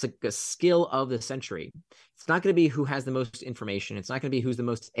skill of the century, it's not going to be who has the most information. It's not going to be who's the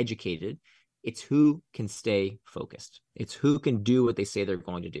most educated. It's who can stay focused. It's who can do what they say they're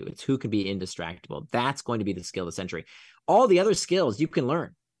going to do. It's who can be indistractable. That's going to be the skill of the century. All the other skills you can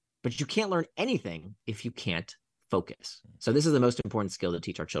learn, but you can't learn anything if you can't focus. So this is the most important skill to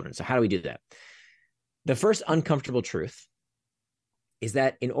teach our children. So how do we do that? The first uncomfortable truth is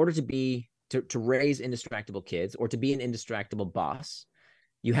that in order to raise indistractable kids or to be an indistractable boss,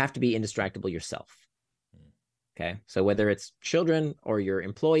 you have to be indistractable yourself. Okay. So whether it's children or your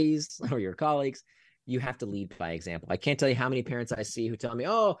employees or your colleagues, you have to lead by example. I can't tell you how many parents I see who tell me,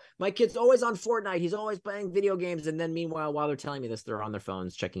 oh, my kid's always on Fortnite. He's always playing video games. And then meanwhile, while they're telling me this, they're on their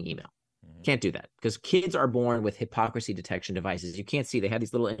phones checking email. Can't do that, because kids are born with hypocrisy detection devices. You can't see. They have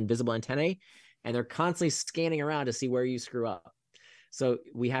these little invisible antennae and they're constantly scanning around to see where you screw up. So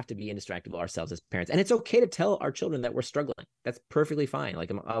we have to be indistractable ourselves as parents. And it's okay to tell our children that we're struggling. That's perfectly fine.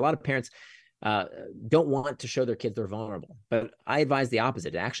 Like a lot of parents don't want to show their kids they're vulnerable, but I advise the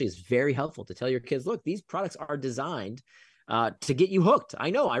opposite. It actually is very helpful to tell your kids, look, these products are designed to get you hooked. I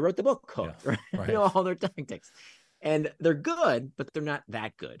know, I wrote the book Hooked, right? Right. You know, all their tactics. And they're good, but they're not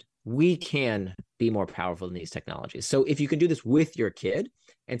that good. We can be more powerful than these technologies. So if you can do this with your kid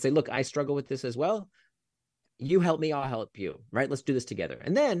and say, look, I struggle with this as well. You help me, I'll help you, right? Let's do this together.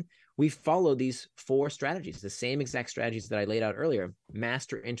 And then we follow these 4 strategies, the same exact strategies that I laid out earlier: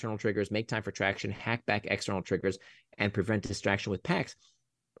 master internal triggers, make time for traction, hack back external triggers, and prevent distraction with PACs.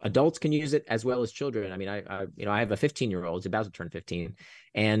 Adults can use it as well as children. I mean, I have a 15-year-old, he's about to turn 15.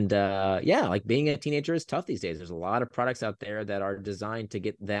 And yeah, like being a teenager is tough these days. There's a lot of products out there that are designed to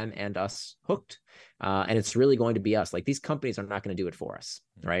get them and us hooked. And it's really going to be us. Like, these companies are not going to do it for us,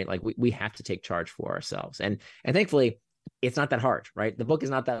 right? Like we have to take charge for ourselves. And thankfully, it's not that hard, right? The book is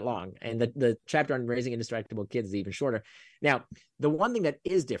not that long. And the chapter on raising indistractable kids is even shorter. Now, the one thing that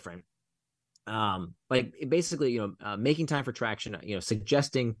is different, like basically, making time for traction,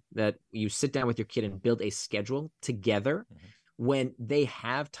 suggesting that you sit down with your kid and build a schedule together when they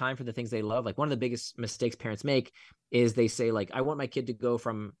have time for the things they love. Like, one of the biggest mistakes parents make is they say, like, I want my kid to go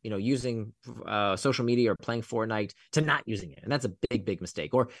from, using social media or playing Fortnite to not using it. And that's a big, big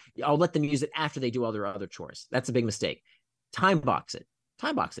mistake. Or I'll let them use it after they do all their other chores. That's a big mistake. Time box it,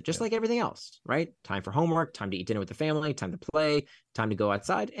 just like everything else, right? Time for homework, time to eat dinner with the family, time to play, time to go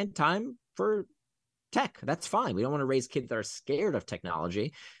outside, and time for tech. That's fine. We don't want to raise kids that are scared of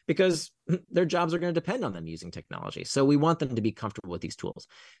technology, because their jobs are going to depend on them using technology. So we want them to be comfortable with these tools.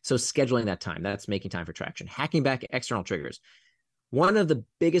 So scheduling that time, that's making time for traction. Hacking back external triggers. One of the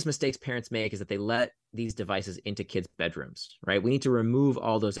biggest mistakes parents make is that they let these devices into kids' bedrooms, right? We need to remove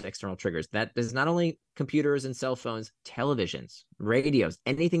all those external triggers. That is not only computers and cell phones, televisions, radios,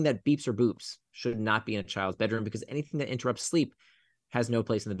 anything that beeps or boops should not be in a child's bedroom, because anything that interrupts sleep has no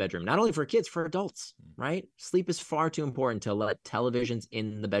place in the bedroom. Not only for kids, for adults, right? Sleep is far too important to let televisions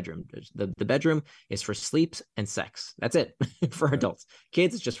in the bedroom. The bedroom is for sleep and sex. That's it for adults.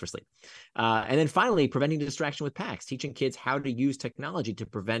 Kids, it's just for sleep. And then finally, preventing distraction with PACs, teaching kids how to use technology to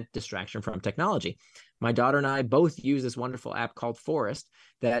prevent distraction from technology. My daughter and I both use this wonderful app called Forest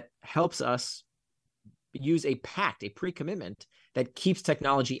that helps us use a pact, a pre-commitment that keeps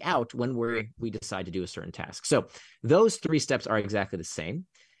technology out when we decide to do a certain task. So those 3 steps are exactly the same.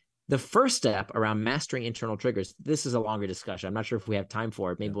 The first step around mastering internal triggers, this is a longer discussion. I'm not sure if we have time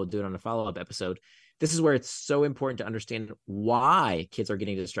for it. Maybe we'll do it on a follow-up episode. This is where it's so important to understand why kids are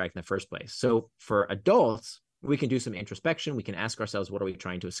getting distracted in the first place. So for adults, we can do some introspection. We can ask ourselves, what are we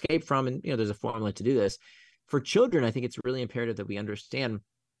trying to escape from? And there's a formula to do this. For children, I think it's really imperative that we understand,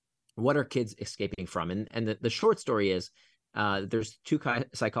 what are kids escaping from? And the short story is, there's 2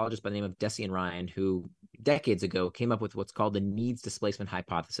 psychologists by the name of Deci and Ryan who decades ago came up with what's called the needs displacement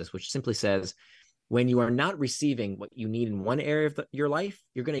hypothesis, which simply says, when you are not receiving what you need in one area of your life,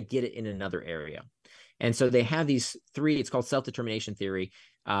 you're going to get it in another area. And so they have these 3, it's called self-determination theory.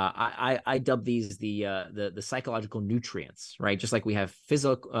 I dub these the psychological nutrients, right? Just like we have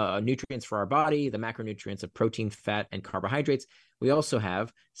physical nutrients for our body, the macronutrients of protein, fat, and carbohydrates, we also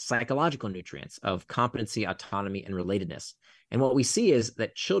have psychological nutrients of competency, autonomy, and relatedness. And what we see is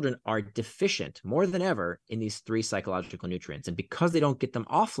that children are deficient more than ever in these 3 psychological nutrients. And because they don't get them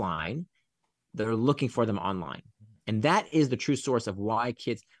offline, they're looking for them online. And that is the true source of why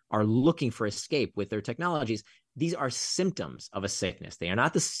kids are looking for escape with their technologies. These are symptoms of a sickness. They are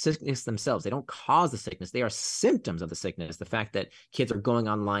not the sickness themselves. They don't cause the sickness. They are symptoms of the sickness. The fact that kids are going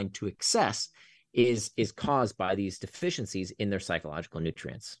online to excess is caused by these deficiencies in their psychological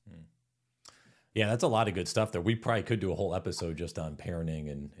nutrients. Yeah, that's a lot of good stuff there. We probably could do a whole episode just on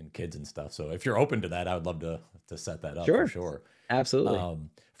parenting and kids and stuff. So if you're open to that, I would love to set that up for sure. Absolutely.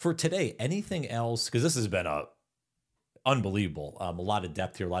 For today, anything else? Because this has been unbelievable. A lot of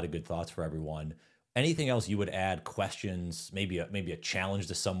depth here, a lot of good thoughts for everyone. Anything else you would add? Questions, maybe a challenge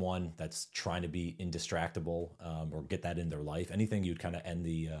to someone that's trying to be indistractable, or get that in their life? Anything you'd kind of end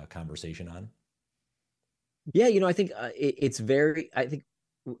the conversation on? Yeah, I think I think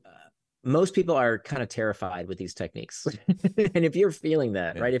most people are kind of terrified with these techniques. And if you're feeling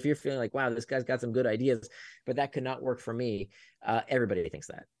that, right, if you're feeling like, wow, this guy's got some good ideas, but that could not work for me, everybody thinks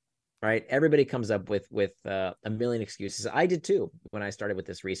that. Right. Everybody comes up with a million excuses. I did too when I started with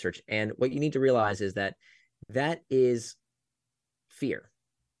this research. And what you need to realize is that is fear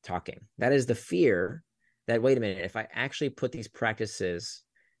talking. That is the fear that, wait a minute, if I actually put these practices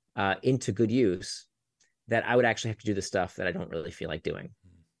into good use, that I would actually have to do the stuff that I don't really feel like doing.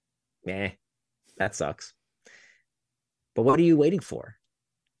 That sucks. But what are you waiting for?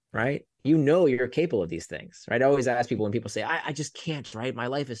 Right? You know you're capable of these things, right? I always ask people when people say, I just can't, right? My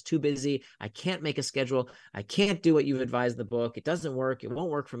life is too busy. I can't make a schedule. I can't do what you've advised in the book. It doesn't work. It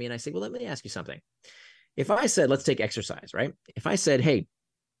won't work for me. And I say, well, let me ask you something. If I said, let's take exercise, right? If I said, hey,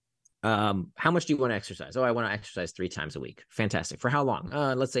 how much do you want to exercise? Oh, I want to exercise 3 times a week. Fantastic. For how long?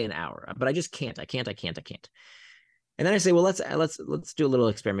 Let's say an hour. But I just can't. I can't. And then I say, well, let's do a little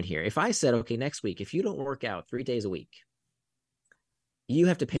experiment here. If I said, okay, next week, if you don't work out 3 days a week, you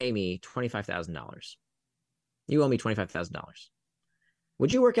have to pay me $25,000. You owe me $25,000.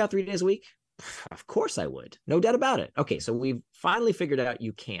 Would you work out 3 days a week? Of course I would. No doubt about it. Okay, so we've finally figured out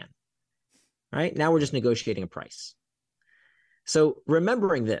you can. Right? Now we're just negotiating a price. So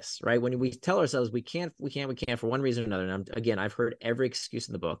remembering this, right? When we tell ourselves we can't for one reason or another, and again, I've heard every excuse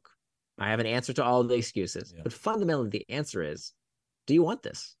in the book. I have an answer to all of the excuses, but fundamentally the answer is, do you want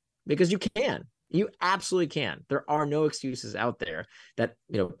this? Because you can. You absolutely can. There are no excuses out there that,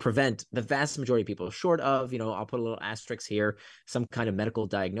 prevent the vast majority of people, short of, I'll put a little asterisk here, some kind of medical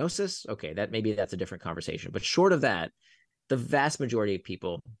diagnosis. Okay, that's a different conversation. But short of that, the vast majority of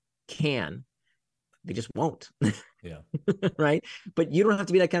people can. They just won't. Yeah. Right. But you don't have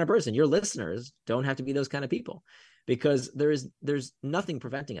to be that kind of person. Your listeners don't have to be those kind of people, because there's nothing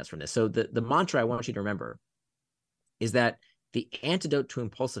preventing us from this. So the mantra I want you to remember is that the antidote to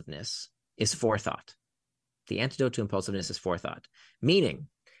impulsiveness is forethought. The antidote to impulsiveness is forethought, meaning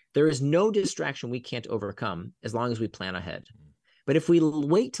there is no distraction we can't overcome as long as we plan ahead. But if we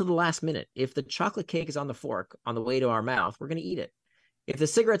wait till the last minute, if the chocolate cake is on the fork on the way to our mouth, we're going to eat it. If the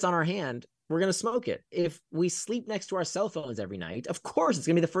cigarette's on our hand, we're going to smoke it. If we sleep next to our cell phones every night, of course, it's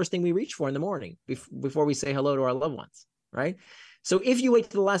going to be the first thing we reach for in the morning before we say hello to our loved ones, right? So if you wait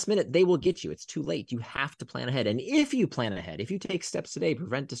to the last minute, they will get you. It's too late. You have to plan ahead. And if you plan ahead, if you take steps today,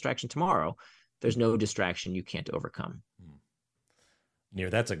 prevent distraction tomorrow, there's no distraction you can't overcome. Nir,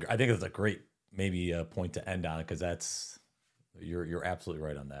 I think that's a great point to end on, because you're absolutely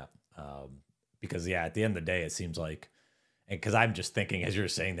right on that. Because at the end of the day, it seems like, and because I'm just thinking as you're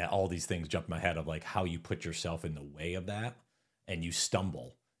saying that, all these things jump in my head of like how you put yourself in the way of that, and you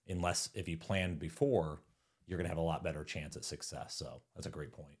stumble unless if you planned before, you're going to have a lot better chance at success. So that's a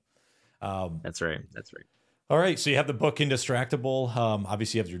great point. That's right. All right. So you have the book Indistractable.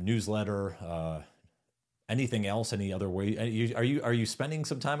 Obviously you have your newsletter. Anything else? Any other way? Are you spending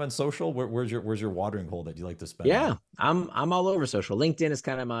some time on social? Where's your watering hole that you like to spend? Yeah, I'm all over social. LinkedIn is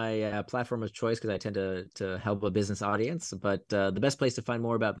kind of my platform of choice because I tend to help a business audience. But the best place to find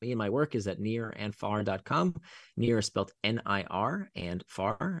more about me and my work is at nirandfar.com. Nir is spelled N-I-R, and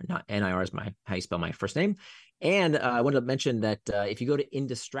Far, not N-I-R is how you spell my first name. And I wanted to mention that if you go to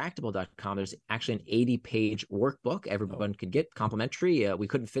indistractable.com, there's actually an 80-page workbook everyone could get complimentary. We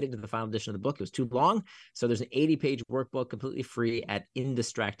couldn't fit it into the final edition of the book. It was too long. So there's an 80-page workbook completely free at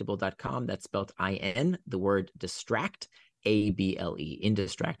indistractable.com. That's spelled I-N, the word distract, A-B-L-E,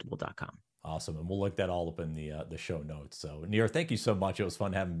 indistractable.com. Awesome. And we'll look that all up in the show notes. So Nir, thank you so much. It was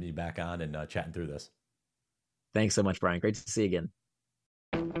fun having me back on and chatting through this. Thanks so much, Brian. Great to see you again.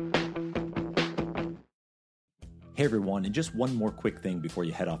 Hey everyone, and just one more quick thing before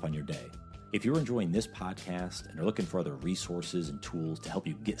you head off on your day. If you're enjoying this podcast and are looking for other resources and tools to help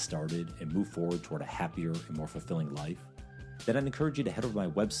you get started and move forward toward a happier and more fulfilling life, then I'd encourage you to head over to my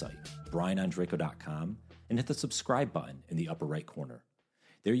website, brianandreco.com, and hit the subscribe button in the upper right corner.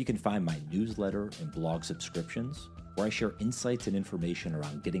 There you can find my newsletter and blog subscriptions, where I share insights and information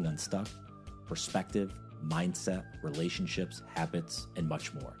around getting unstuck, perspective, mindset, relationships, habits, and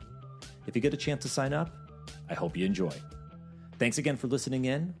much more. If you get a chance to sign up, I hope you enjoy. Thanks again for listening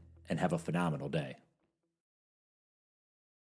in, and have a phenomenal day.